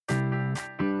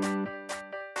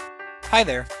Hi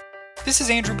there, this is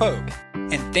Andrew Bogue,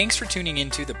 and thanks for tuning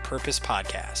into the Purpose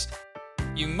Podcast.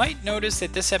 You might notice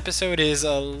that this episode is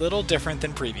a little different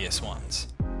than previous ones.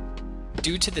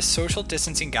 Due to the social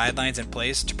distancing guidelines in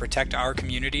place to protect our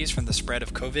communities from the spread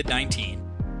of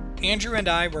COVID-19, Andrew and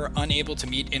I were unable to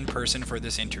meet in person for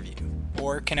this interview,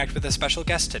 or connect with a special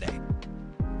guest today.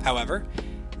 However,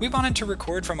 we wanted to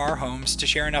record from our homes to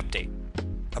share an update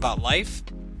about life,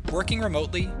 working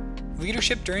remotely,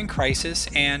 leadership during crisis,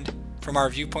 and, from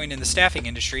our viewpoint in the staffing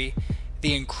industry,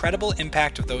 the incredible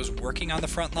impact of those working on the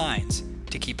front lines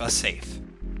to keep us safe.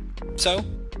 So,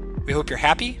 we hope you're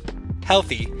happy,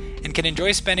 healthy, and can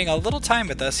enjoy spending a little time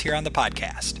with us here on the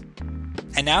podcast.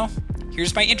 And now,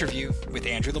 here's my interview with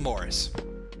Andrew Lamores.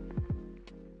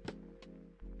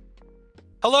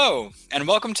 Hello, and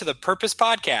welcome to the Purpose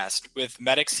Podcast with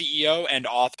Medic CEO and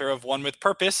author of One with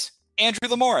Purpose, Andrew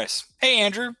Lamores. Hey,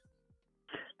 Andrew.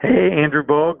 Hey, Andrew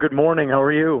Bogue. Good morning. How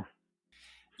are you?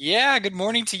 Yeah, good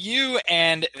morning to you.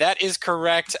 And that is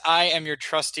correct. I am your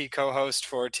trusty co-host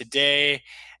for today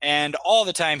and all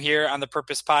the time here on the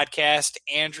Purpose Podcast,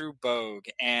 Andrew Bogue.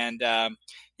 And,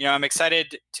 I'm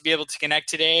excited to be able to connect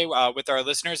today with our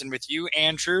listeners and with you,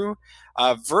 Andrew,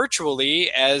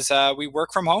 virtually as we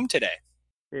work from home today.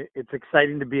 It's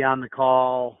exciting to be on the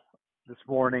call this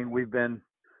morning. We've been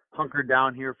hunkered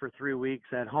down here for 3 weeks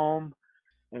at home.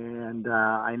 And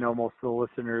I know most of the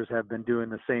listeners have been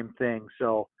doing the same thing.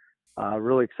 So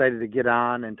really excited to get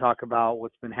on and talk about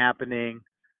what's been happening,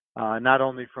 not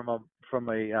only from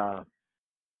a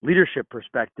leadership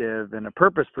perspective and a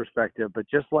purpose perspective, but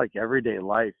just like everyday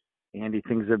life. Andy,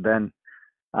 things have been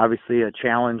obviously a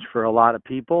challenge for a lot of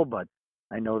people, but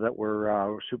I know that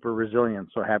we're super resilient.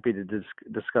 So happy to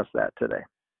discuss that today.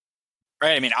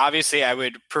 Right. I mean, obviously, I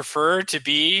would prefer to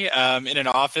be in an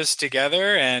office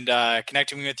together and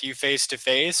connecting with you face to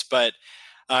face. But,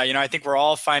 I think we're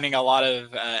all finding a lot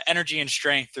of energy and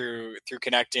strength through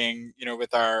connecting,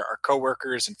 with our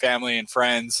coworkers and family and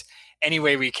friends any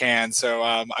way we can. So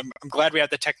I'm glad we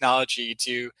have the technology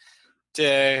to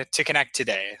connect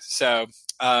today. So,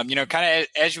 kind of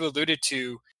as you alluded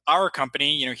to, our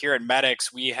company, here at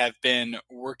Medics, we have been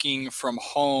working from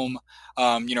home,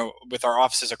 with our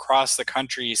offices across the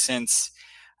country since,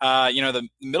 the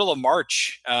middle of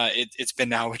March. It's been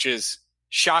now, which is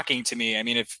shocking to me. I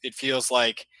mean, it feels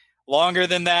like longer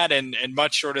than that and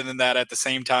much shorter than that at the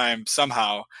same time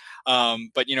somehow.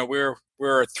 But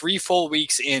we're 3 full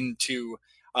weeks into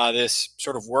this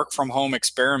sort of work from home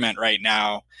experiment right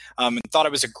now, and thought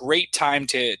it was a great time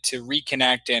to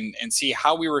reconnect and see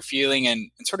how we were feeling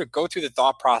and sort of go through the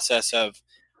thought process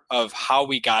of how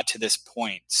we got to this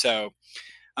point. So,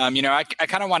 I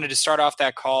kind of wanted to start off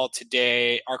our call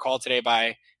today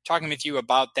by talking with you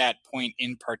about that point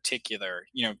in particular.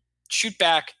 Shoot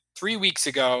back 3 weeks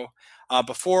ago,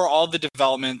 before all the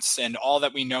developments and all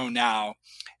that we know now.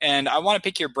 And I want to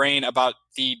pick your brain about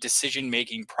the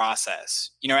decision-making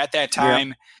process. At that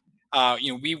time,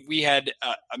 we had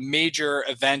a major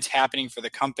event happening for the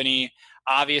company.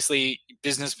 Obviously,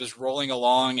 business was rolling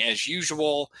along as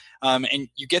usual. And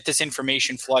you get this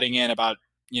information flooding in about,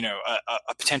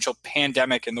 a potential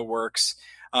pandemic in the works.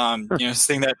 This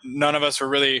thing that none of us were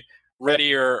really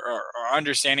ready or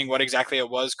understanding what exactly it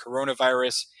was,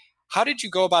 coronavirus. How did you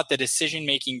go about the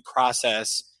decision-making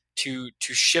process to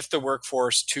shift the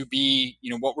workforce to be,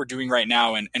 what we're doing right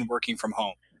now and working from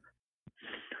home?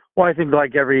 Well, I think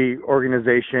like every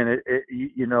organization,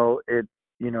 you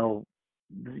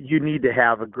need to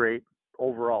have a great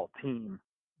overall team.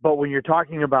 But when you're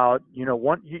talking about,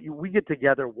 we get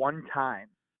together one time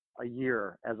a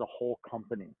year as a whole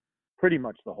company, pretty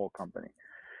much the whole company.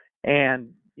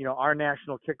 And, our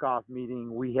national kickoff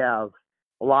meeting, we have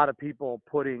a lot of people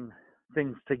putting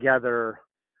things together,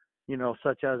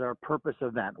 such as our purpose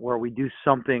event, where we do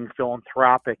something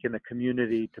philanthropic in the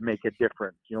community to make a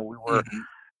difference.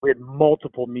 We had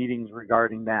multiple meetings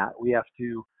regarding that. We have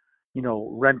to,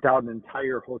 rent out an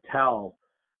entire hotel.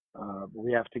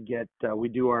 We have to we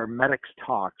do our medics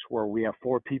talks where we have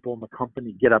 4 people in the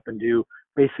company get up and do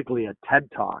basically a TED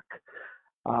talk.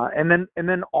 And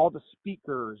then all the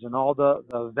speakers and all the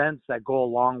events that go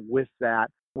along with that.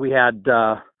 We had,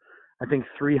 I think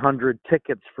 300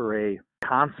 tickets for a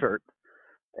concert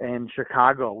in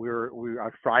Chicago. We were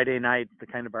on Friday night,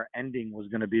 our ending was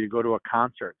going to be to go to a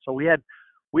concert. So we had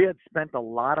spent a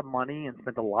lot of money and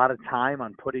spent a lot of time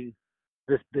on putting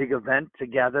this big event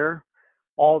together.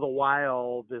 All the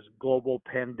while, this global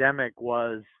pandemic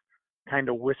was kind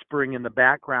of whispering in the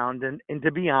background. And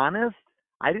to be honest,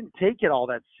 I didn't take it all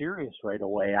that serious right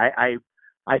away.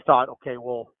 I thought, okay,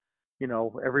 well,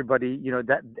 everybody,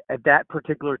 that at that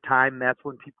particular time, that's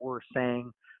when people were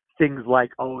saying things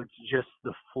like, oh, it's just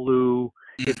the flu.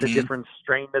 It's a Hmm. different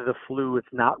strain of the flu.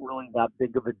 It's not really that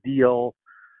big of a deal.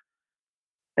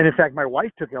 And in fact, my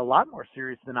wife took it a lot more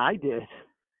serious than I did.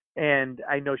 And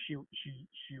I know she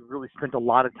really spent a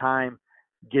lot of time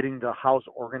getting the house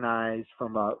organized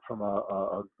from a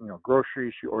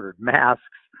grocery. She ordered masks,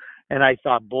 and I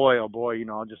thought, boy, oh boy,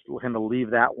 I'll just kind of leave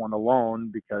that one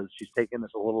alone because she's taking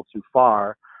this a little too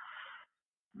far.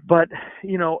 But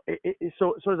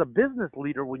so as a business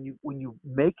leader, when you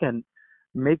make a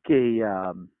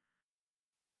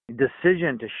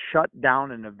decision to shut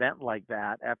down an event like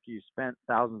that after you spent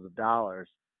thousands of dollars,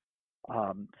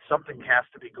 something has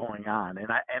to be going on.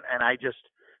 And I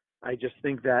just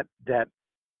think that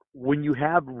when you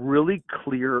have really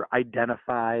clear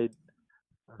identified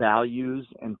values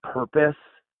and purpose,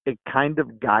 it kind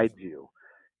of guides you.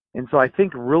 And so I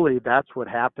think really that's what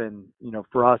happened,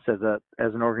 for us as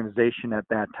an organization at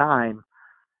that time.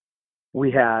 We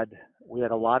had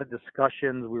a lot of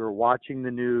discussions. We were watching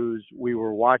the news. We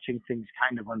were watching things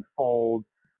kind of unfold.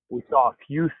 We saw a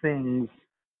few things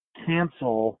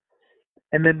cancel,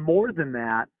 and then more than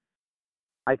that,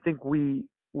 I think we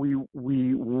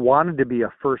wanted to be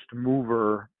a first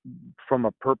mover from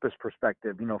a purpose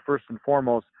perspective. First and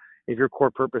foremost, if your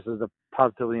core purpose is to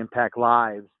positively impact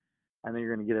lives, and then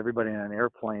you're going to get everybody on an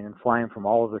airplane and flying from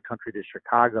all over the country to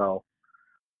Chicago,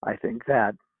 I think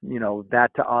that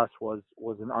that to us was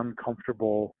an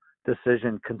uncomfortable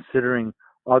decision, considering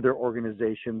other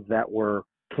organizations that were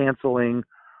canceling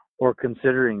or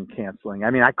considering canceling. I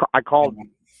mean, I called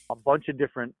a bunch of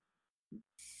different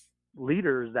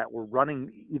leaders that were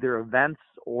running either events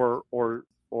or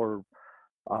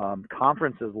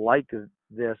conferences like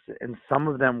this, and some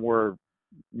of them were,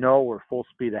 no, we're full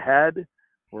speed ahead,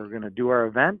 we're going to do our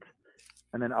event,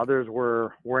 and then others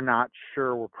were, we're not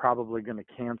sure, we're probably going to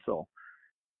cancel.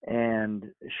 And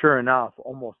sure enough,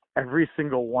 almost every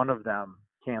single one of them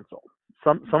canceled.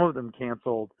 Some of them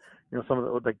canceled. Some of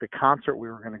the, like the concert we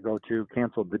were going to go to,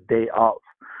 canceled the day of.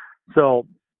 So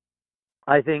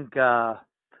I think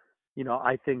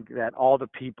I think that all the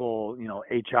people,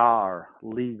 HR,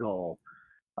 legal,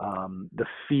 the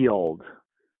field,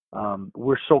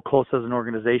 we're so close as an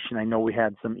organization. I know we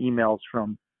had some emails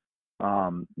from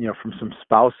some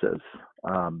spouses.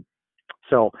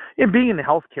 So in being in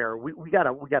healthcare, we got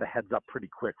a heads up pretty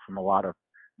quick from a lot of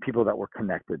people that we're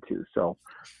connected to. So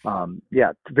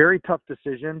yeah, it's a very tough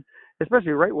decision,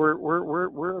 especially right.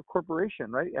 We're a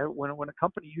corporation, right? When a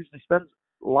company usually spends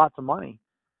lots of money,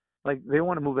 like they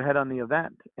want to move ahead on the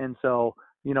event, and so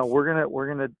we're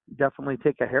gonna definitely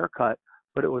take a haircut,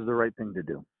 but it was the right thing to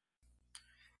do.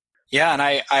 Yeah, and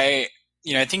I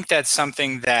think that's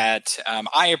something that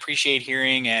I appreciate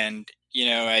hearing, and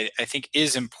I think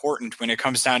is important when it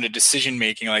comes down to decision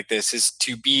making like this, is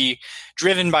to be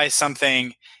driven by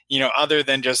something other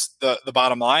than just the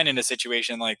bottom line in a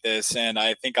situation like this. And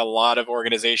I think a lot of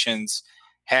organizations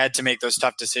had to make those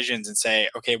tough decisions and say,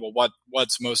 okay, well,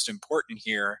 what's most important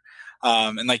here?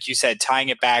 And like you said, tying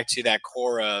it back to that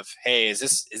core of, hey, is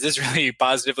this really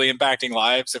positively impacting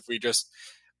lives if we just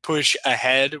push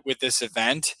ahead with this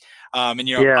event? And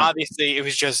Yeah, obviously it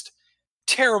was just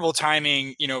terrible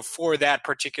timing, for that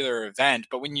particular event.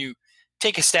 But when you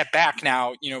take a step back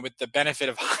now, with the benefit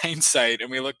of hindsight, and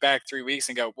we look back 3 weeks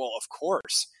and go, well, of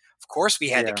course we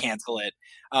had to yeah. cancel it.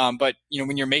 But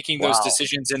when you're making those Wow.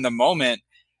 decisions in the moment,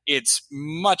 it's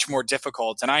much more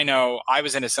difficult. And I know I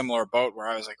was in a similar boat where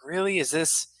I was like, really, is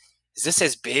this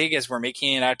as big as we're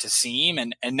making it out to seem?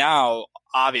 And now,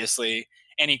 obviously,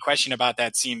 any question about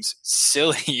that seems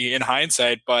silly in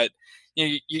hindsight, but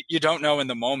you don't know in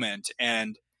the moment.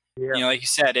 And Yeah, like you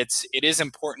said, it is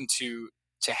important to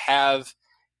have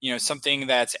something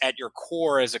that's at your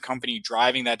core as a company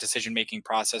driving that decision making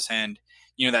process, and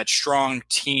that strong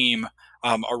team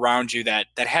around you that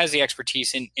has the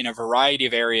expertise in a variety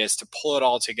of areas to pull it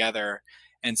all together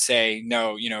and say,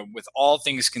 no, with all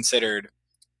things considered,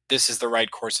 this is the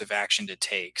right course of action to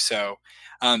take. So,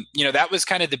 that was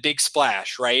kind of the big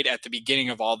splash, right, at the beginning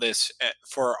of all this,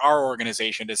 for our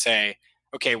organization to say,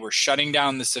 okay, we're shutting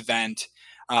down this event.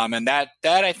 And that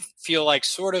I feel like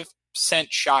sort of sent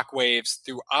shockwaves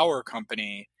through our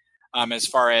company, as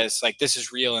far as like, this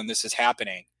is real and this is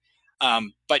happening.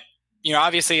 But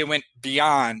obviously it went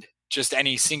beyond just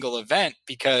any single event,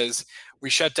 because we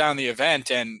shut down the event,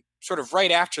 and sort of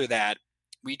right after that,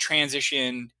 we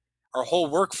transitioned our whole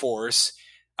workforce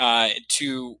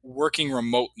to working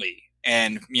remotely,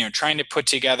 and trying to put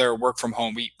together work from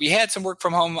home. We had some work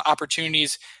from home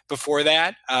opportunities before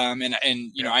that, and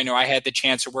yeah, I know I had the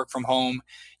chance to work from home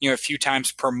a few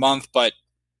times per month, but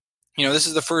this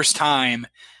is the first time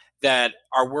that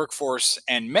our workforce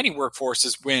and many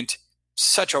workforces went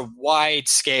such a wide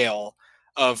scale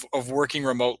of working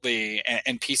remotely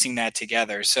and piecing that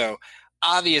together. So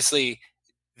obviously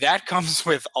that comes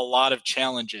with a lot of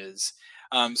challenges.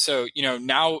 So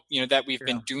now that we've Yeah.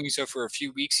 been doing so for a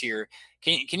few weeks here,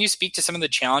 can you speak to some of the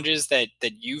challenges that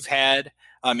you've had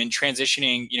in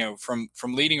transitioning, from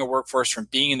leading a workforce, from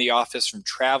being in the office, from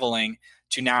traveling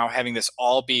to now having this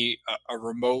all be a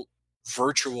remote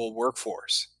virtual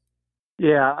workforce?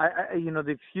 Yeah,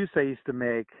 the excuse I used to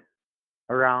make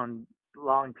around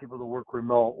allowing people to work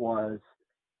remote was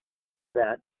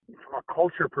that from a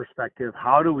culture perspective,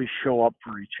 how do we show up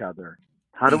for each other?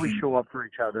 How do we Hmm. show up for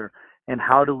each other, and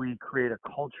how do we create a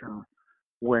culture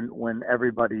when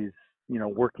everybody's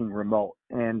working remote?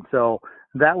 And so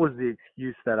that was the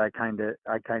excuse that I kind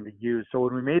of used. So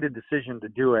when we made a decision to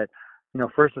do it,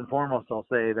 first and foremost, I'll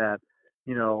say that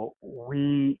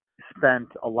we spent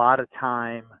a lot of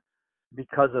time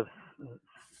because of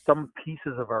some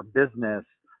pieces of our business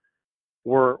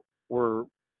were were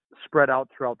spread out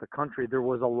throughout the country. There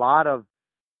was a lot of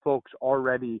folks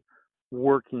already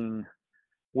working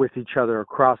with each other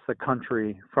across the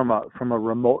country from a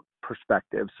remote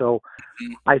perspective. So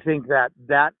I think that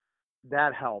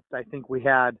helped. I think we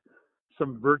had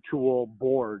some virtual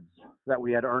boards that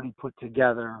we had already put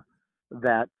together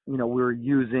that we were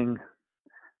using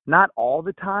not all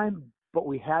the time, but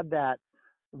we had that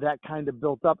kind of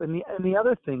built up. And the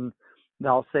other thing that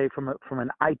I'll say from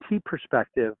an IT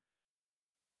perspective,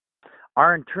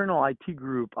 our internal IT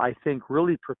group, I think,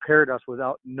 really prepared us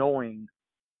without knowing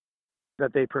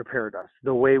that they prepared us.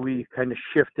 The way we kind of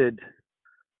shifted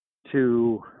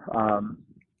to,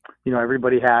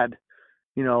 everybody had,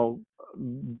 you know,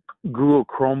 Google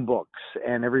Chromebooks,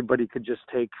 and everybody could just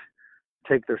take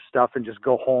their stuff and just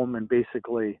go home and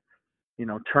basically,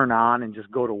 turn on and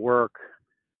just go to work.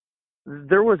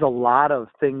 There was a lot of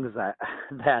things that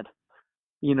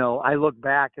I look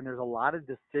back, and there's a lot of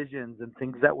decisions and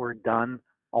things that were done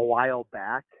a while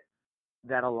back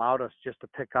that allowed us just to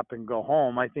pick up and go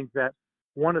home. I think that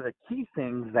one of the key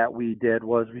things that we did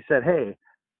was we said, hey,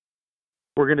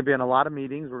 we're going to be in a lot of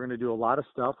meetings. We're going to do a lot of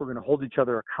stuff. We're going to hold each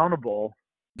other accountable.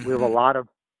 We have a Hmm. lot of,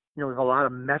 we have a lot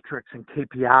of metrics and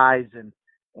KPIs and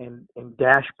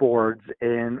dashboards.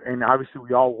 And obviously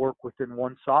we all work within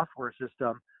one software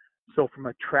system. So from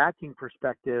a tracking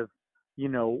perspective,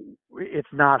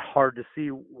 it's not hard to see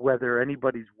whether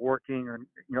anybody's working, or,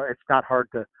 it's not hard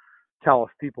to tell if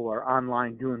people are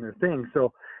online doing their thing.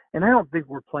 So, and I don't think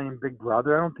we're playing Big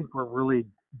Brother. I don't think we're really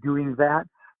doing that,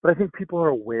 but I think people are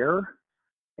aware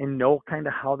and know kind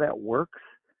of how that works.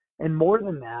 And more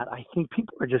than that, I think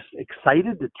people are just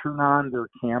excited to turn on their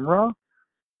camera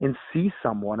and see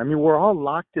someone. I mean, we're all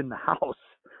locked in the house.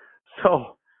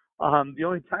 So the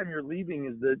only time you're leaving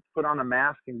is to put on a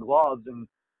mask and gloves and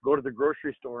go to the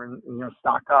grocery store and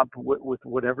stock up with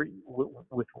whatever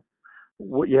with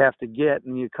what you have to get,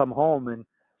 and you come home and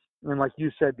like you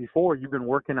said before, you've been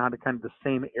working on kind of the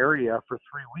same area for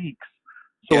 3 weeks.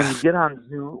 So Yeah. when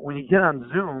you get on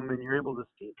Zoom and you're able to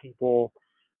see people,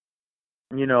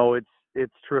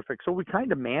 it's terrific. So we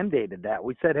kind of mandated that.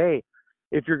 We said, hey,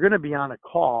 if you're going to be on a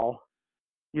call,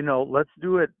 let's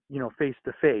do it, face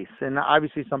to face. And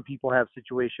obviously some people have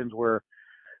situations where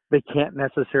they can't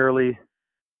necessarily,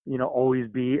 always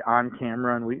be on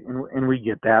camera, and we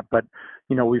get that, but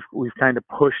we've kind of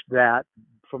pushed that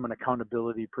from an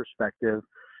accountability perspective.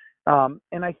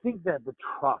 And I think that the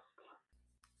trust,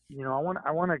 I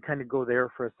want to kind of go there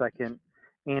for a second,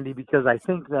 Andy, because I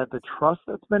think that the trust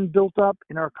that's been built up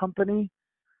in our company,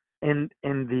 and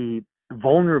the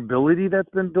vulnerability that's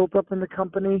been built up in the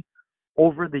company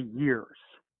over the years,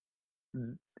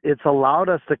 it's allowed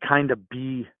us to kind of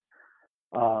be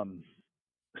um,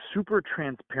 super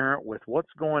transparent with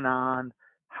what's going on,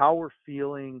 how we're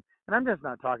feeling. And I'm just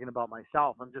not talking about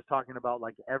myself. I'm just talking about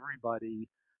like everybody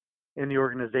in the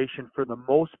organization, for the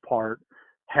most part,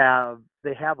 have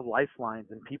lifelines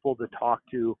and people to talk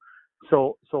to.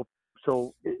 So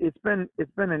it's been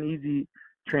an easy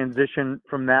transition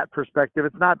from that perspective.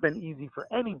 It's not been easy for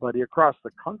anybody across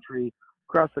the country,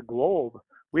 across the globe.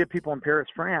 We have people in Paris,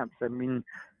 France. I mean,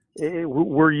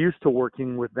 we're used to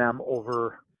working with them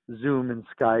over Zoom and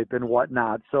Skype and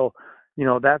whatnot. So,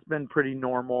 that's been pretty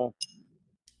normal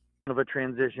of a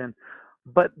transition.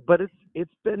 But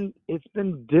it's been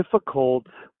difficult.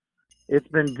 It's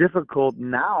been difficult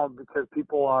now because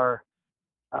people are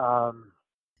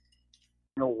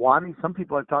wanting. Some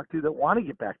people I've talked to that want to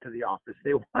get back to the office.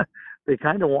 They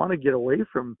kind of want to get away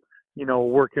from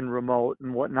working remote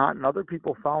and whatnot. And other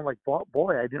people found like,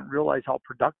 boy, I didn't realize how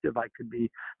productive I could be,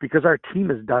 because our team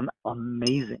has done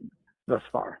amazing. thus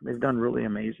far. They've done really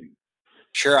amazing.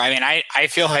 Sure. I mean, I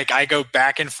feel like I go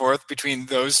back and forth between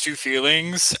those two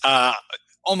feelings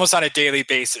almost on a daily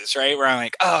basis, right? Where I'm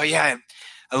like, oh, yeah,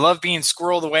 I love being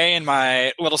squirreled away in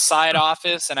my little side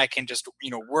office and I can just,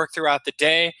 work throughout the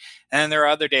day. And then there are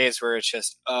other days where it's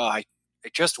just, oh, I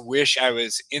just wish I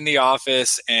was in the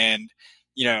office and,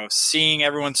 seeing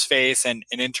everyone's face and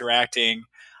interacting,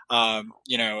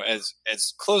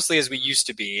 as closely as we used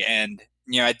to be. And,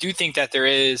 I do think that there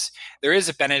is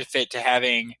a benefit to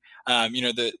having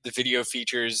the video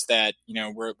features that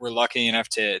we're lucky enough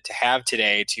to have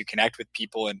today to connect with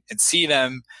people and see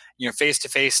them face to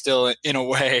face still in a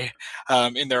way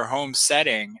in their home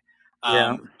setting.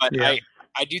 Yeah, But yeah,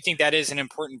 I do think that is an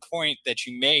important point that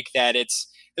you make, that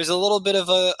there's a little bit of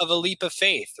a leap of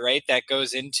faith, right, that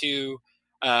goes into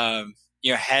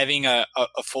having a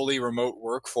fully remote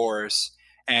workforce,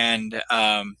 and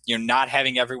not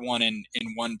having everyone in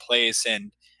one place,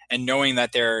 and knowing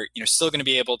that they're still going to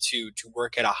be able to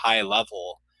work at a high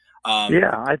level.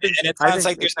 yeah. And it sounds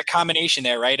like there's a combination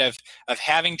there, right, of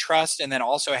having trust and then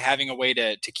also having a way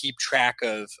to keep track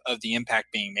of the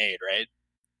impact being made, right?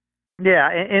 yeah,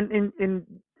 and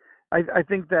I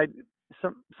think that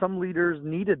some leaders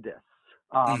needed this.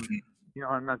 Um, Mm-hmm.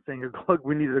 I'm not saying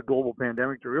we needed a global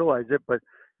pandemic to realize it, but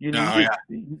you No, needed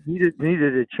yeah. you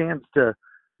needed a chance to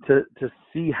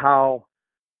see how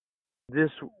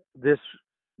this this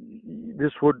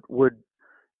this would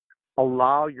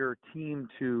allow your team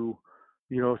to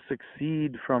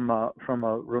succeed from a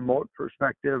remote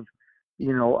perspective.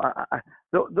 There's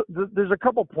a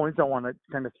couple points I want to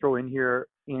kind of throw in here,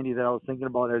 Andy, that I was thinking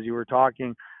about as you were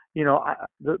talking.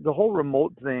 The whole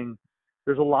remote thing,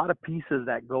 there's a lot of pieces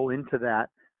that go into that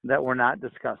we're not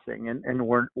discussing, and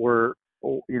we're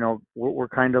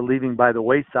kind of leaving by the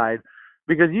wayside,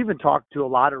 because you even talk to a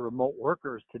lot of remote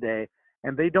workers today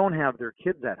and they don't have their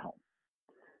kids at home.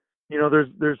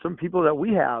 There's some people that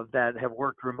we have that have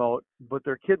worked remote, but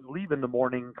their kids leave in the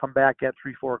morning, come back at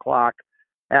 3, 4 o'clock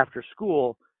after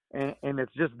school, and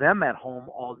it's just them at home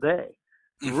all day.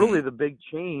 Mm-hmm. Really, the big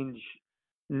change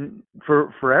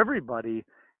for everybody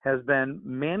has been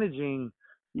managing,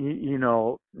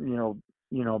 Bobby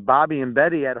and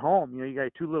Betty at home. You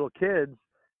got two little kids,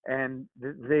 and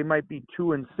they might be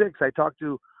 2 and 6.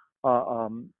 Uh,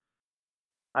 um,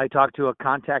 I talked to a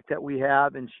contact that we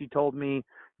have, and she told me,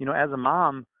 as a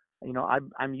mom,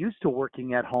 I'm used to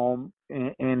working at home,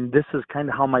 and this is kind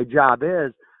of how my job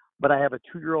is. But I have a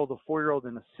 2-year-old, a 4-year-old,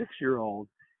 and a 6-year-old,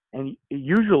 and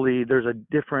usually there's a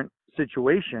different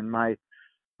situation. My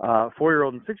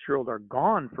 4-year-old and 6-year-old are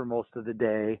gone for most of the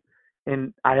day,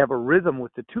 and I have a rhythm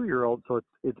with the 2-year-old, so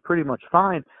it's pretty much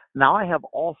fine. Now I have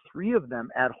all three of them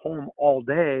at home all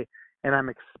day, and I'm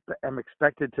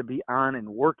expected to be on and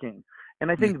working. And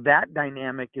I think that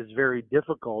dynamic is very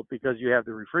difficult, because you have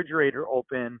the refrigerator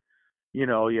open. You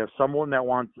have someone that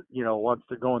wants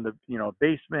to go in the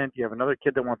basement. You have another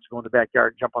kid that wants to go in the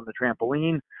backyard, jump on the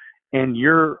trampoline, and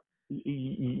you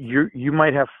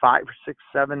might have 5, 6,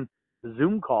 7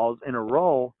 Zoom calls in a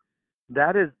row.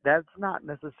 That's not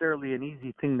necessarily an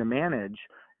easy thing to manage,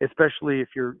 especially if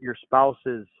your spouse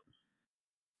is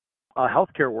a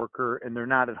healthcare worker and they're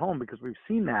not at home, because we've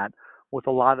seen that with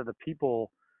a lot of the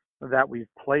people that we've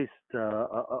placed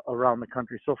around the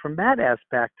country. So from that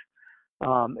aspect,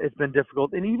 it's been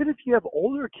difficult. And even if you have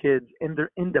older kids and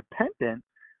they're independent,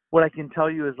 what I can tell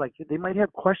you is, like, they might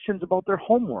have questions about their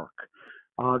homework.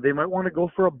 They might want to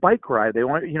go for a bike ride.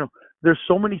 There's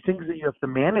so many things that you have to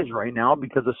manage right now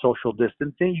because of social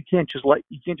distancing. You can't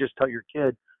just tell your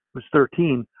kid who's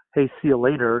 13, hey, see you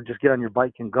later, just get on your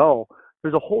bike and go.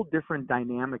 There's a whole different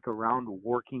dynamic around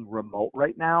working remote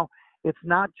right now. It's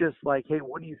not just like, hey,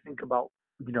 what do you think about,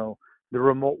 the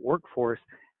remote workforce?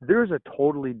 There's a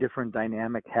totally different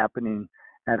dynamic happening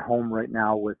at home right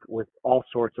now with all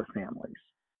sorts of families.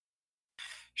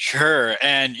 Sure.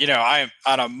 And, I'm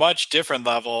on a much different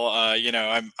level.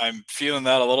 I'm feeling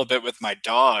that a little bit with my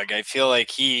dog. I feel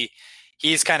like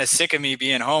he's kind of sick of me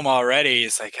being home already.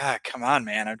 He's like, come on,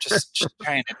 man. I'm just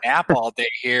trying to nap all day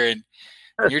here. And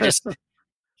you're just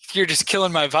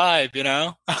killing my vibe.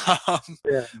 Yeah, But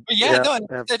yeah, yeah, no,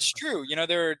 that's absolutely.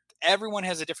 true. Everyone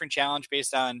has a different challenge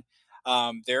based on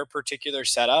their particular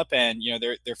setup and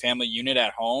their family unit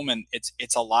at home, and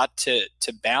it's a lot to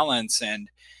balance. And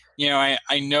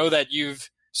I know that you've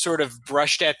sort of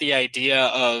brushed at the idea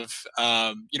of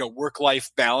work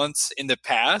life balance in the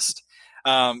past.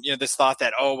 This thought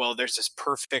that, oh well, there's this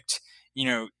perfect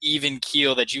even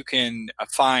keel that you can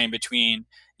find between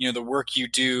the work you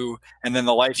do and then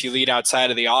the life you lead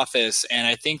outside of the office. And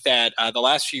I think that the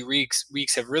last few weeks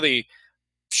have really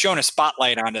shown a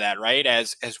spotlight onto that, right?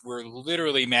 As we're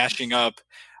literally mashing up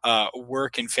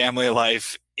work and family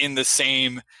life in the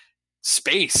same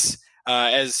space.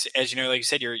 As you know, like you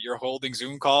said, you're holding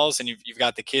Zoom calls, and you've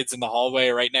got the kids in the hallway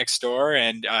right next door,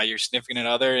 and your significant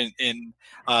other in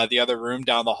the other room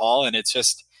down the hall, and it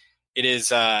is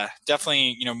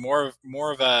definitely more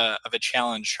of a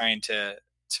challenge trying to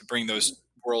bring those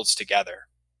worlds together.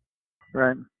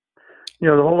 Right.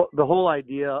 The whole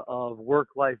idea of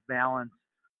work-life balance.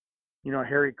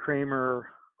 Harry Kramer,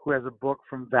 who has a book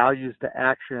From Values to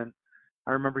Action.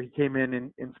 I remember he came in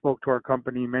and spoke to our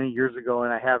company many years ago,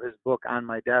 and I have his book on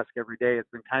my desk every day. It's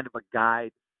been kind of a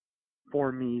guide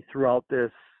for me throughout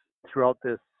this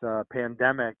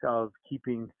pandemic of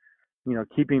keeping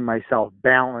myself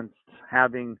balanced,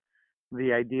 having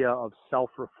the idea of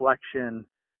self-reflection,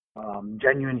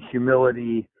 genuine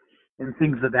humility, and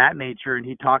things of that nature. And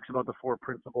he talks about the four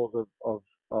principles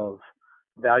of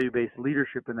value-based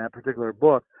leadership in that particular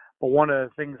book. But one of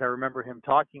the things I remember him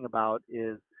talking about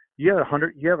is you have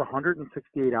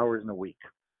 168 hours in a week.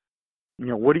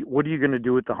 What are you going to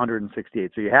do with the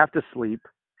 168? So you have to sleep,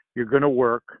 you're going to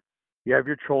work, you have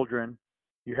your children,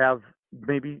 you have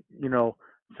maybe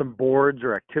some boards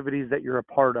or activities that you're a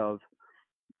part of.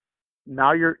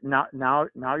 Now you're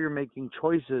making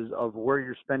choices of where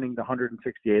you're spending the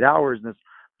 168 hours. And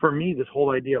for me, this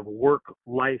whole idea of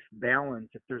work-life balance,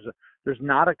 if there's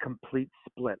not a complete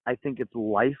split, I think it's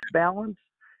life balance,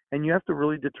 and you have to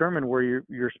really determine where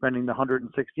you're spending the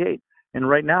 168. And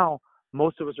right now,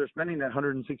 most of us are spending that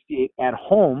 168 at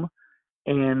home.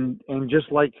 And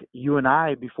just like you and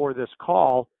I before this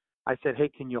call, I said, hey,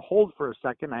 can you hold for a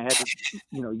second? I had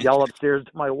to, yell upstairs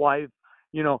to my wife.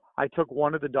 I took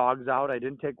one of the dogs out. I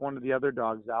didn't take one of the other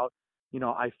dogs out.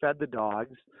 I fed the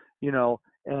dogs,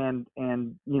 and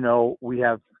we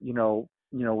have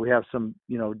some,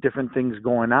 different things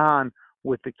going on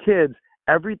with the kids.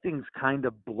 Everything's kind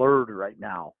of blurred right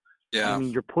now. Yeah. I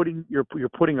mean, you're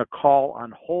putting a call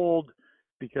on hold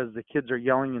because the kids are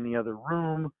yelling in the other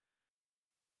room.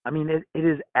 I mean, it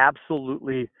is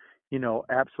absolutely,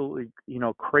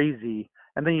 crazy.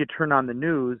 And then you turn on the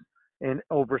news, and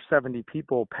over 70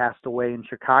 people passed away in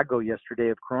Chicago yesterday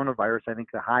of coronavirus. I think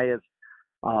the highest,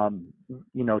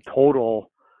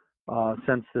 total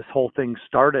since this whole thing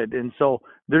started. And so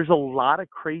there's a lot of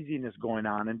craziness going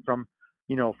on. And from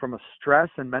a stress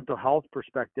and mental health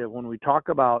perspective, when we talk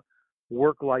about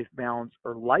work-life balance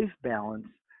or life balance,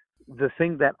 the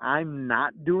thing that I'm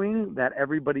not doing that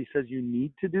everybody says you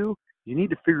need to do, you need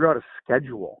to figure out a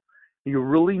schedule. You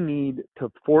really need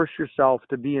to force yourself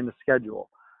to be in the schedule.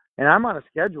 And I'm on a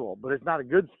schedule, but it's not a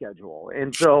good schedule.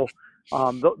 And so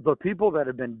the people that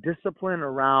have been disciplined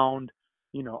around,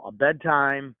 a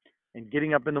bedtime and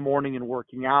getting up in the morning and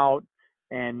working out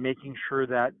and making sure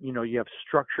that, you have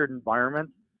structured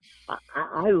environments.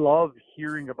 I love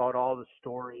hearing about all the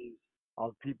stories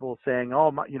of people saying,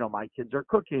 oh, my kids are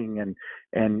cooking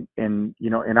and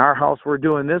in our house, we're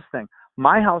doing this thing.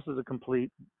 My house is a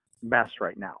complete mess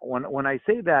right now. When I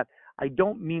say that, I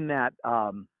don't mean that,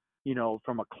 from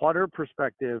a clutter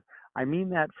perspective. I mean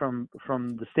that from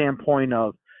the standpoint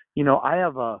of, I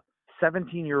have a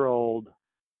 17-year-old,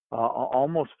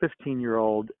 almost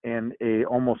 15-year-old, and a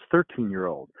almost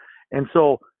 13-year-old. And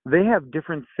so they have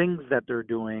different things that they're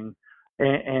doing.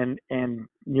 And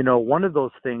one of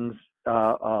those things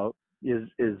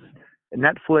is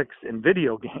Netflix and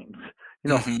video games.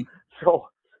 Mm-hmm. So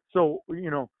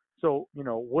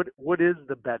what is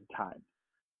the bedtime?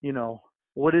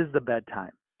 What is the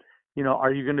bedtime?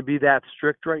 Are you going to be that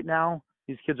strict right now?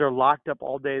 These kids are locked up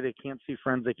all day. They can't see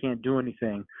friends. They can't do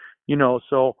anything.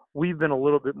 So we've been a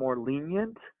little bit more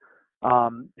lenient.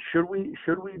 Should we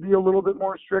be a little bit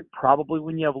more strict? Probably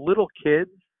when you have little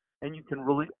kids and you can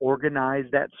really organize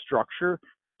that structure,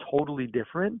 totally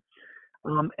different.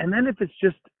 And then if it's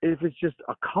just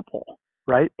a couple,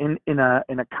 right, in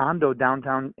a condo in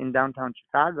downtown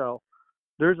Chicago,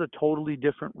 there's a totally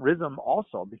different rhythm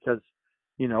also, because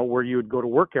where you would go to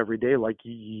work every day, like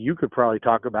you could probably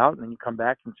talk about, and then you come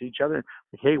back and see each other,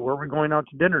 like, hey, where are we going out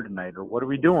to dinner tonight, or what are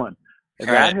we doing? And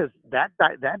Right.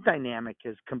 that dynamic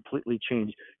has completely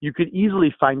changed. You could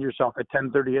easily find yourself at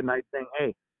 10:30 at night saying, hey,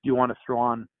 do you want to throw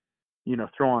on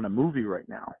a movie right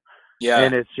now? Yeah.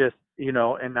 And it's just,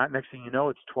 and that next thing you know,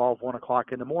 it's 1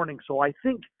 o'clock in the morning. So I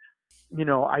think,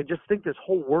 I just think this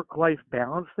whole work-life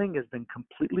balance thing has been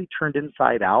completely turned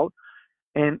inside out.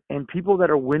 And people that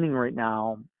are winning right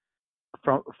now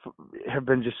have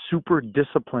been just super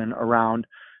disciplined around,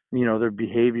 their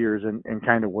behaviors and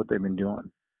kind of what they've been doing.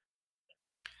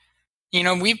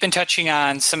 We've been touching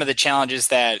on some of the challenges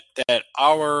that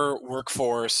our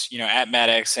workforce, at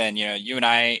Medix, and you and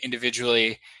I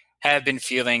individually have been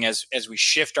feeling as we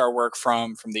shift our work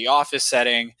from the office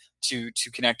setting to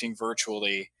connecting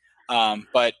virtually.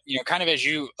 But kind of as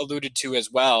you alluded to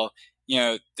as well,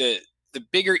 the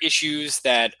bigger issues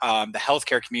that the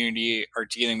healthcare community are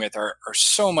dealing with are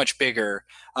so much bigger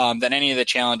than any of the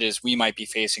challenges we might be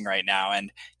facing right now.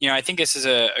 And I think this is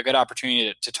a good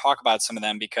opportunity to talk about some of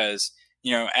them because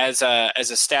as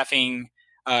a staffing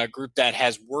group that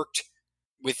has worked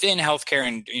within healthcare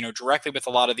and directly with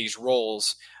a lot of these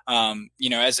roles,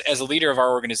 as a leader of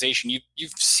our organization,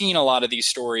 you've seen a lot of these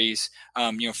stories,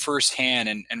 firsthand,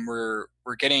 and we're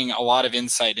getting a lot of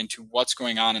insight into what's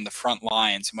going on in the front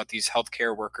lines and what these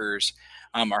healthcare workers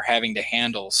are having to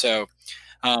handle. So,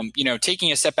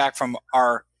 taking a step back from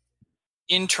our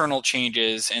internal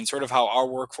changes and sort of how our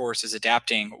workforce is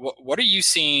adapting, what are you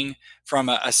seeing from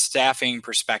a staffing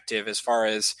perspective as far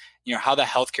as how the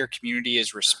healthcare community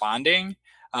is responding,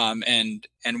 and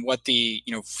what the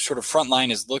sort of front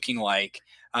line is looking like,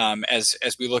 as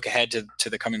we look ahead to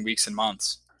the coming weeks and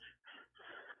months?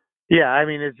 Yeah, I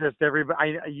mean, it's just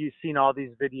everybody. You've seen all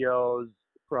these videos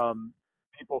from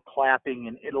people clapping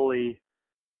in Italy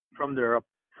from their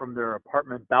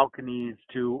apartment balconies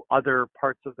to other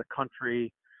parts of the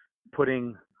country,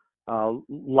 putting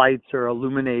lights or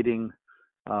illuminating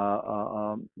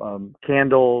candles,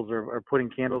 or putting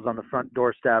candles on the front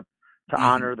doorstep to Mm-hmm.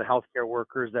 honor the healthcare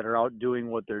workers that are out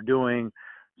doing what they're doing.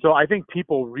 So I think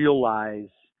people realize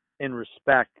and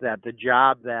respect that the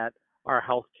job that our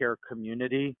healthcare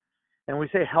community, and we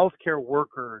say healthcare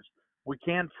workers, we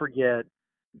can't forget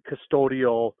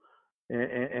custodial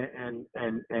and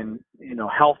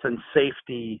health and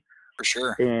safety, For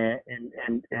sure. and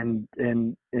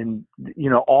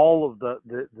all of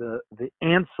the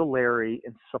ancillary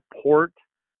and support,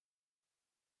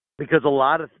 because a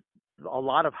lot of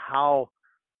how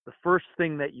the first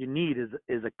thing that you need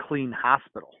is a clean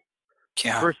hospital.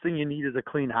 Yeah. First thing you need is a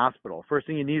clean hospital. First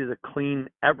thing you need is a clean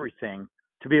everything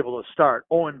to be able to start.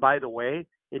 Oh, and by the way,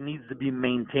 it needs to be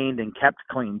maintained and kept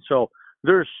clean. So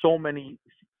there's so many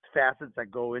facets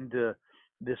that go into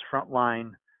this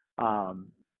frontline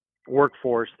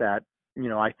workforce that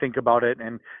I think about it,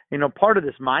 and part of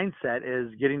this mindset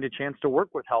is getting the chance to work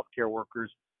with healthcare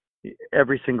workers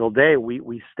every single day.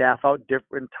 We staff out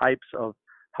different types of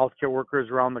healthcare workers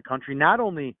around the country, not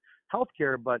only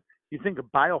healthcare, but you think of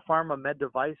biopharma, med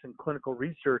device, and clinical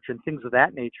research and things of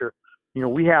that nature.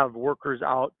 We have workers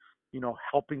out,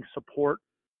 helping support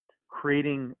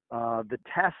creating the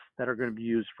tests that are going to be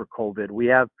used for COVID. We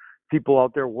have people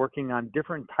out there working on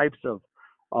different types of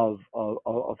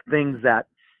things that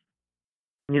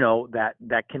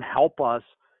that can help us,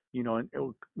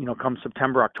 come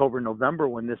September, October, November,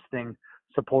 when this thing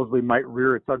supposedly might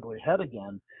rear its ugly head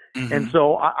again. And Mm-hmm.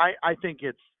 so I think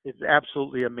it's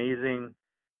absolutely amazing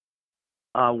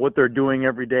what they're doing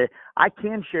every day. I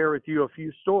can share with you a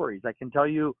few stories. I can tell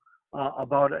you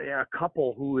about a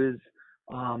couple who is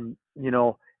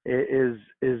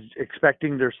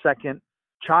expecting their second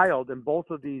child, and both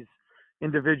of these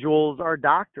individuals are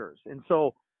doctors. And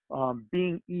so,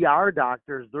 being ER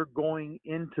doctors, they're going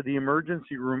into the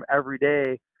emergency room every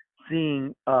day,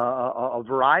 seeing a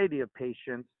variety of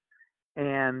patients,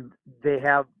 and they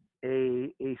have a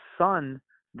son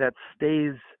that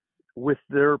stays with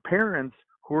their parents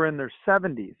who are in their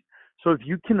 70s. So if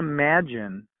you can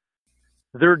imagine,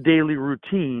 their daily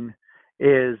routine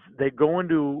is they go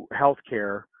into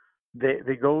healthcare,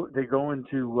 they go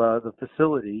into the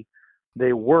facility,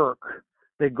 they work,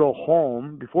 they go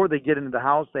home. Before they get into the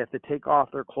house, they have to take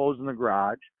off their clothes in the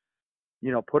garage,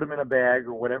 put them in a bag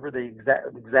or whatever they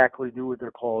exactly do with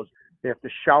their clothes. They have to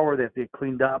shower. They have to get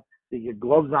cleaned up. They get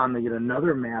gloves on. They get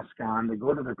another mask on. They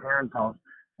go to their parents' house.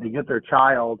 They get their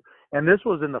child. And this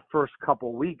was in the first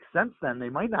couple weeks. Since then, they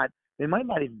might not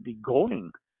even be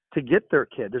going to get their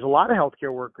kid. There's a lot of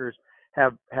healthcare workers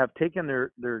have taken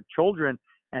their children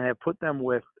and have put them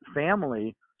with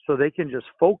family so they can just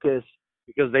focus,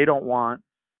 because they don't want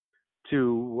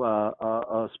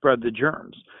to spread the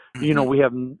germs.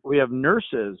 Mm-hmm. We have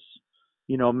nurses,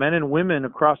 men and women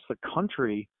across the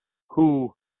country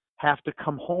who have to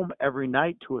come home every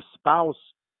night to a spouse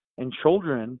and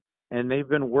children, and they've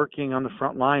been working on the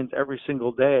front lines every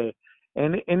single day.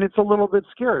 And it's a little bit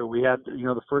scary. We had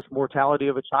the first mortality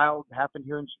of a child happened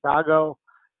here in Chicago,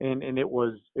 and it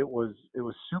was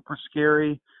super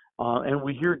scary. And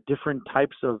we hear different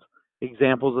types of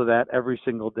examples of that every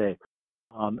single day.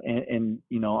 And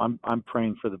I'm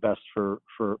praying for the best, for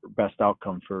best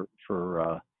outcome for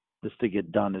this to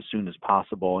get done as soon as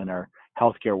possible, and our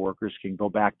healthcare workers can go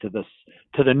back to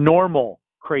the normal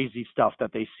crazy stuff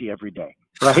that they see every day,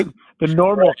 right? The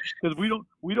normal, because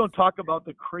we don't talk about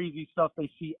the crazy stuff they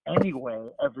see anyway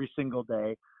every single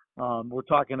day. We're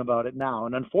talking about it now,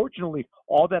 and unfortunately,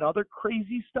 all that other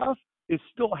crazy stuff is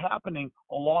still happening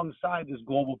alongside this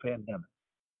global pandemic.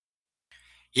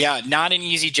 Yeah, not an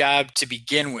easy job to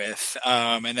begin with,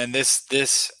 and then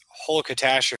this whole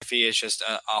catastrophe is just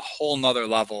a whole nother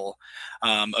level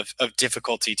of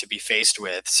difficulty to be faced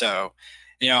with. So,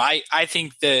 I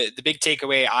think the big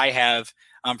takeaway I have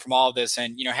from all of this,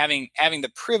 and having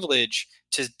the privilege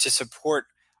to support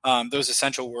those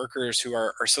essential workers who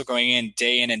are still going in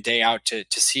and day out to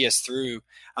see us through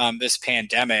this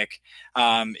pandemic,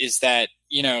 is that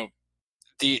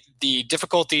the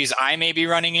difficulties I may be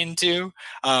running into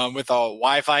with a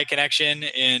Wi-Fi connection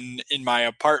in my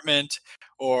apartment,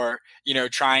 or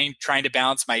trying to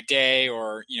balance my day,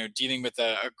 or dealing with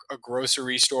a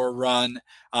grocery store run,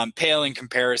 pale in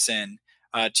comparison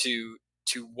to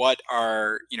what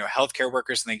our healthcare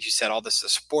workers, and like you said, all this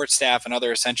support staff and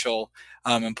other essential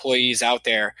employees out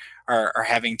there are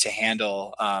having to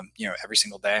handle every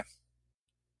single day.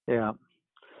 Yeah.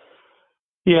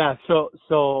 Yeah. So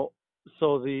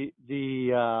the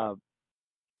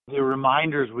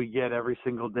reminders we get every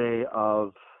single day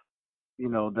of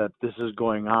that this is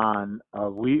going on,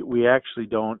 we actually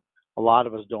don't, a lot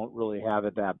of us don't really have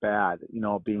it that bad,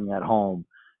 being at home,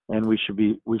 and we should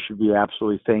be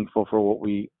absolutely thankful for what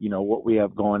we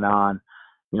have going on.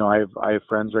 I have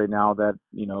friends right now that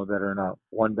that are in a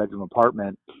one bedroom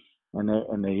apartment, and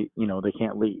they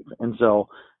can't leave, and so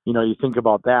you think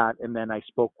about that. And then I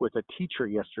spoke with a teacher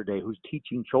yesterday who's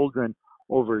teaching children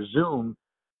over Zoom,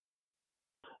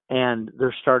 and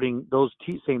they're starting, those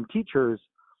same teachers,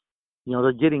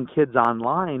 they're getting kids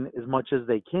online as much as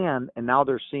they can, and now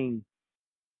they're seeing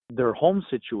their home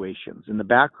situations in the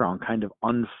background kind of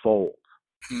unfold.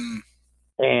 Mm.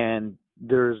 And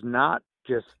there's not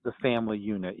just the family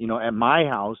unit. At my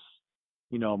house,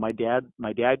 my dad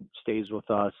stays with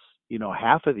us,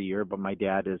 half of the year, but my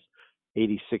dad is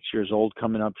 86 years old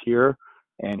coming up here,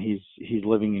 and he's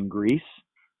living in Greece.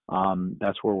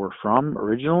 That's where we're from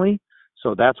originally,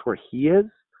 so that's where he is.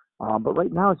 But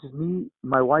right now it's just me,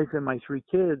 my wife, and my three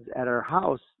kids at our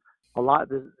house. A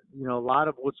lot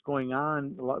of what's going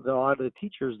on, a lot of the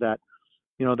teachers that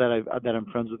that I'm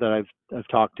friends with, that I've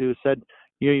talked to, said,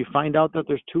 you find out that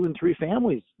there's 2 and 3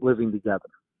 families living together,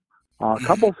 a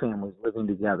couple families living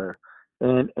together,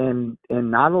 and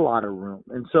not a lot of room.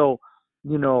 And so,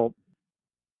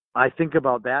 I think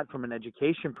about that from an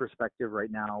education perspective right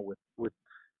now with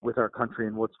our country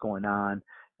and what's going on,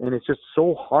 and it's just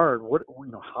so hard.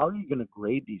 How are you going to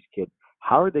grade these kids?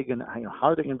 How are they going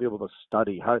to be able to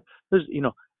study? There's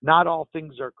not all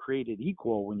things are created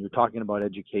equal when you're talking about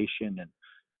education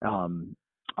and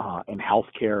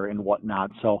healthcare and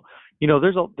whatnot. So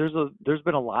there's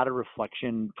been a lot of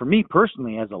reflection for me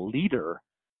personally as a leader,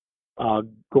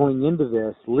 going into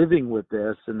this, living with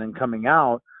this, and then coming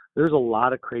out. There's a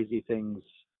lot of crazy things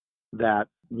that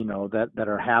that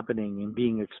are happening and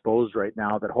being exposed right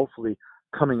now, that hopefully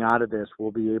coming out of this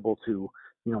we'll be able to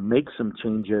make some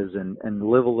changes and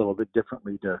live a little bit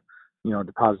differently to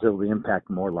to positively impact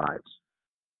more lives.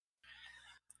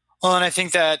 Well, and I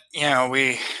think that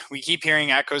we keep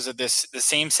hearing echoes of the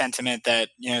same sentiment, that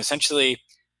essentially,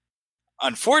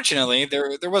 unfortunately,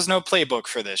 there was no playbook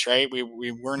for this, right?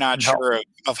 We were not No. sure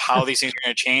of how these things are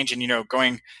going to change, and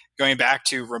going back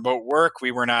to remote work,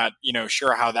 we were not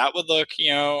sure how that would look,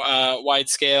 wide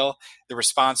scale. The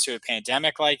response to a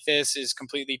pandemic like this is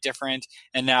completely different,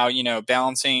 and now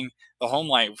balancing the home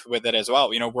life with it as well.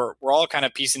 We're all kind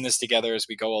of piecing this together as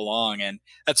we go along, and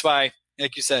that's why,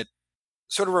 like you said,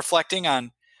 sort of reflecting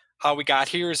on how we got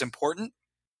here is important,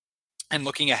 and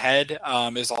looking ahead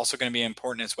is also going to be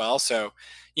important as well. So,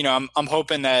 I'm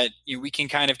hoping that we can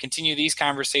kind of continue these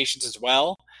conversations as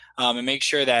well, and make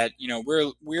sure that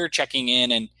we're checking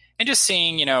in and just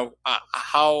seeing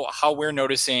how we're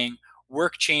noticing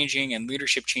work changing and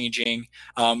leadership changing,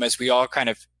 as we all kind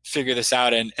of figure this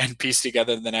out and piece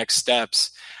together the next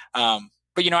steps.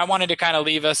 But I wanted to kind of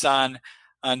leave us on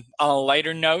a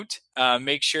lighter note,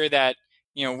 make sure that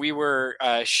we were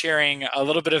sharing a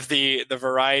little bit of the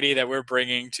variety that we're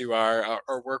bringing to our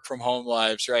work from home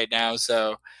lives right now.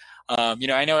 So,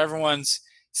 I know everyone's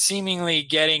seemingly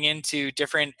getting into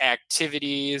different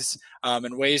activities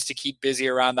and ways to keep busy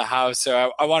around the house.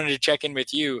 So I wanted to check in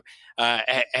with you.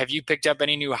 Have you picked up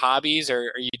any new hobbies,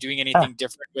 or are you doing anything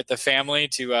different with the family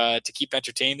to keep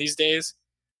entertained these days?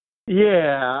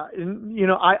 Yeah, and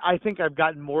I think I've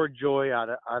gotten more joy out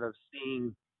of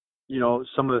seeing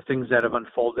some of the things that have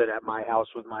unfolded at my house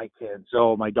with my kids.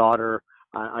 So my daughter,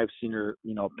 I've seen her,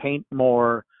 paint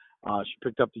more. She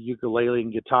picked up the ukulele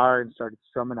and guitar and started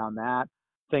strumming on that.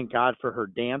 Thank God for her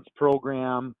dance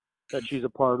program that she's a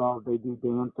part of. They do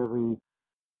dance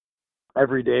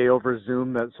every day over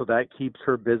Zoom, so that keeps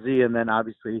her busy. And then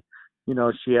obviously,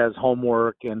 she has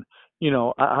homework, and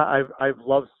I've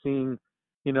loved seeing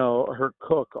her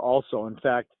cook also. In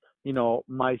fact,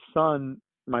 my son,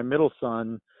 my middle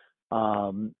son,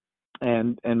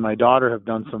 and my daughter have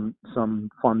done some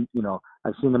fun.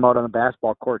 I've seen them out on a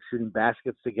basketball court shooting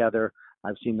baskets together.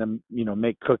 I've seen them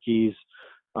make cookies.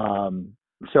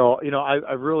 So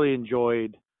I really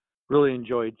enjoyed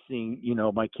seeing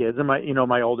my kids. And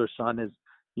my older son is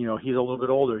he's a little bit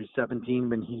older. He's 17,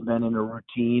 but he's been in a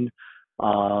routine,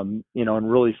 and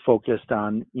really focused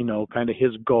on kind of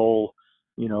his goal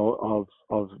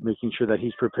of making sure that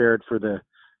he's prepared for the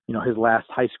his last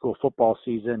high school football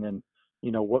season, and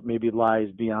what maybe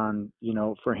lies beyond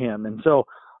for him. And so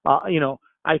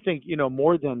I think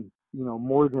more than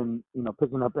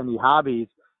picking up any hobbies,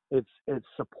 it's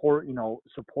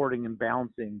supporting and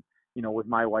balancing with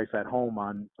my wife at home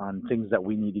on things that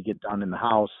we need to get done in the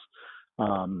house.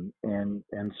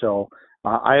 And so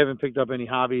I haven't picked up any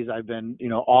hobbies. I've been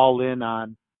all in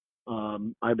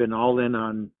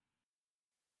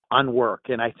on work.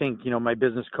 And I think my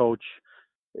business coach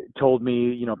told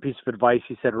me piece of advice.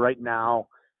 He said, right now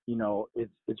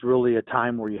it's really a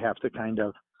time where you have to kind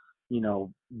of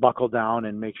buckle down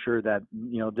and make sure that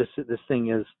this thing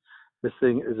is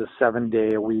a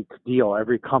 7-day-a-week deal.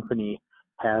 Every company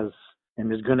has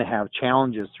and is going to have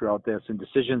challenges throughout this and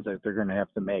decisions that they're going to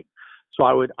have to make.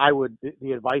 So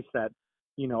the advice that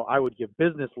I would give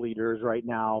business leaders right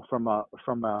now from a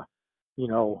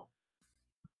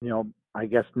I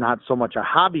guess not so much a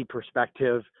hobby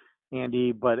perspective,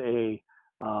 Andy, but a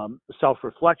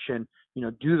self-reflection.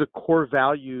 Do the core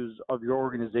values of your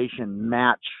organization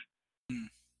match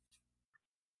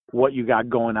what you got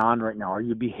going on right now? Are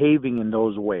you behaving in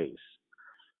those ways?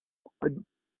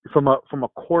 From a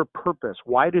core purpose,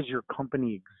 why does your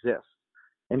company exist?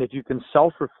 And if you can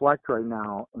self-reflect right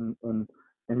now and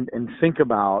think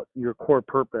about your core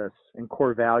purpose and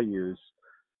core values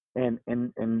and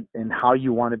how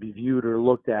you want to be viewed or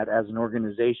looked at as an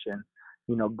organization,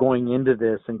 going into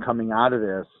this and coming out of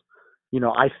this,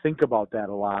 I think about that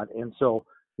a lot. And so,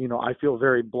 I feel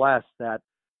very blessed that,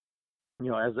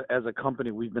 as a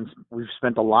company, we've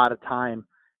spent a lot of time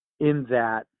in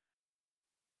that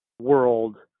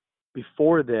world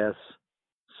before this.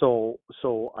 So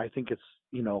I think it's,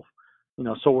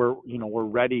 so we're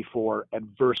ready for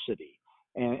adversity.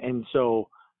 And so,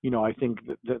 I think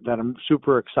that I'm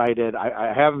super excited.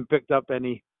 I haven't picked up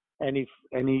any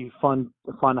fun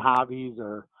hobbies,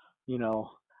 or,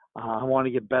 I want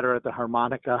to get better at the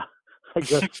harmonica. I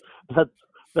guess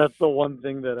that's the one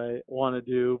thing that I want to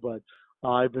do. But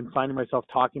I've been finding myself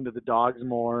talking to the dogs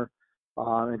more,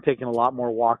 and taking a lot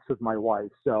more walks with my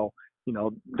wife. So,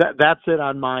 that's it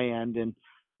on my end. And,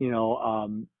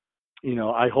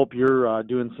 I hope you're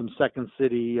doing some Second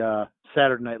City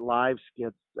Saturday Night Live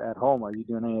skits at home. Are you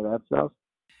doing any of that stuff?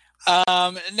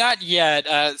 Not yet.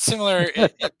 Similar in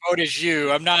boat as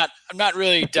you. I'm not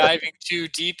really diving too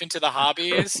deep into the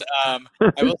hobbies. I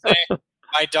will say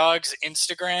my dog's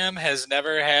Instagram has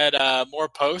never had more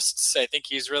posts. I think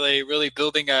he's really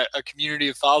building a community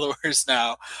of followers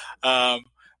now.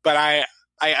 But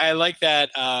I like that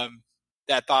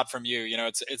that thought from you.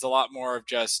 It's a lot more of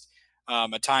just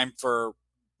a time for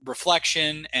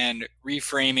reflection and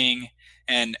reframing,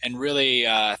 and really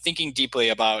thinking deeply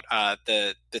about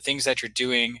the things that you're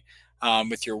doing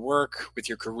with your work, with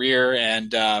your career,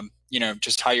 and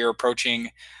just how you're approaching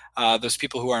those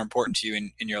people who are important to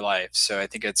you in your life. So I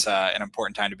think it's an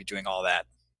important time to be doing all that.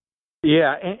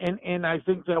 Yeah, and I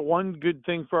think that one good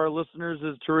thing for our listeners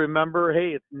is to remember, hey,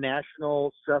 it's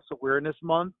National Stress Awareness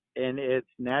Month and it's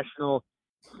National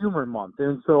Humor Month.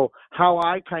 And so how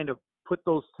I kind of put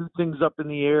those two things up in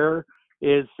the air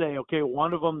is say, okay,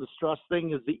 one of them, the stress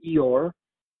thing, is the Eeyore,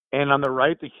 and on the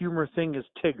right, the humor thing is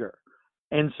Tigger.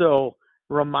 And so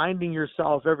reminding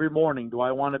yourself every morning, do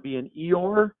I want to be an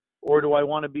Eeyore or do I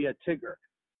want to be a Tigger?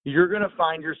 You're going to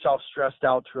find yourself stressed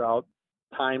out throughout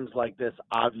times like this,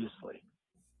 obviously.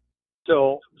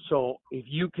 So if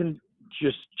you can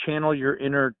just channel your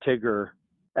inner Tigger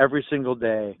every single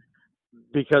day,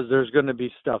 because there's going to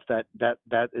be stuff that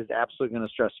is absolutely going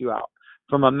to stress you out.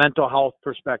 From a mental health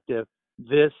perspective,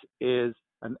 this is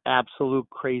an absolute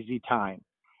crazy time.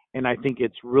 And I think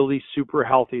it's really super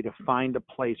healthy to find a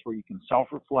place where you can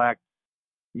self-reflect,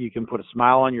 you can put a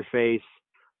smile on your face,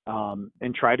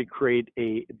 and try to create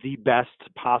the best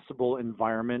possible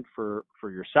environment for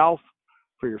yourself,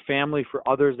 for your family, for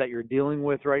others that you're dealing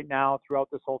with right now throughout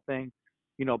this whole thing.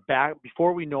 Back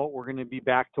before we know it, we're going to be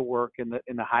back to work, and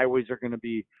the highways are going to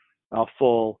be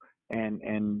full, and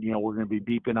we're going to be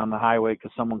beeping on the highway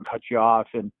because someone cut you off,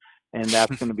 and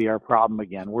that's going to be our problem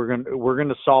again. We're going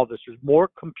to solve this. There's more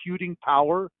computing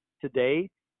power today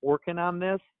working on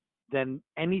this than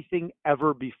anything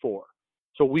ever before.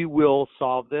 So we will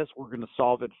solve this. We're going to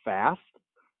solve it fast,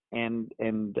 and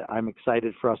I'm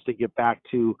excited for us to get back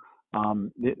to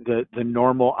the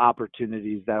normal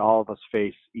opportunities that all of us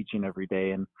face each and every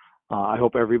day. And I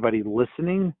hope everybody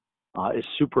listening is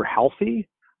super healthy,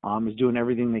 is doing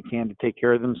everything they can to take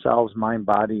care of themselves, mind,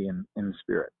 body, and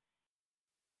spirit.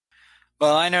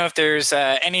 Well, I know if there's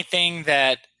anything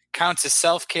that counts as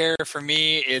self-care for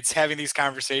me, it's having these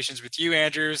conversations with you,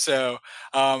 Andrew. So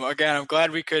again, I'm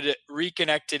glad we could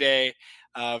reconnect today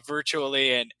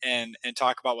virtually and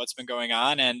talk about what's been going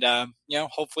on. And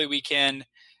hopefully we can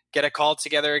get a call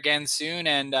together again soon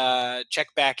and check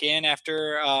back in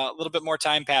after a little bit more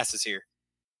time passes here.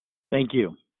 Thank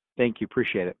you.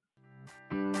 Appreciate it.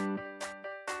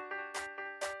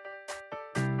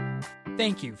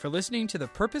 Thank you for listening to the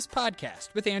Purpose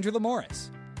Podcast with Andrew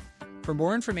Lamorris. For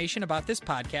more information about this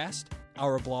podcast,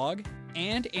 our blog,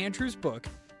 and Andrew's book,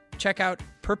 check out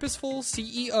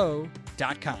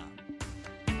purposefulceo.com.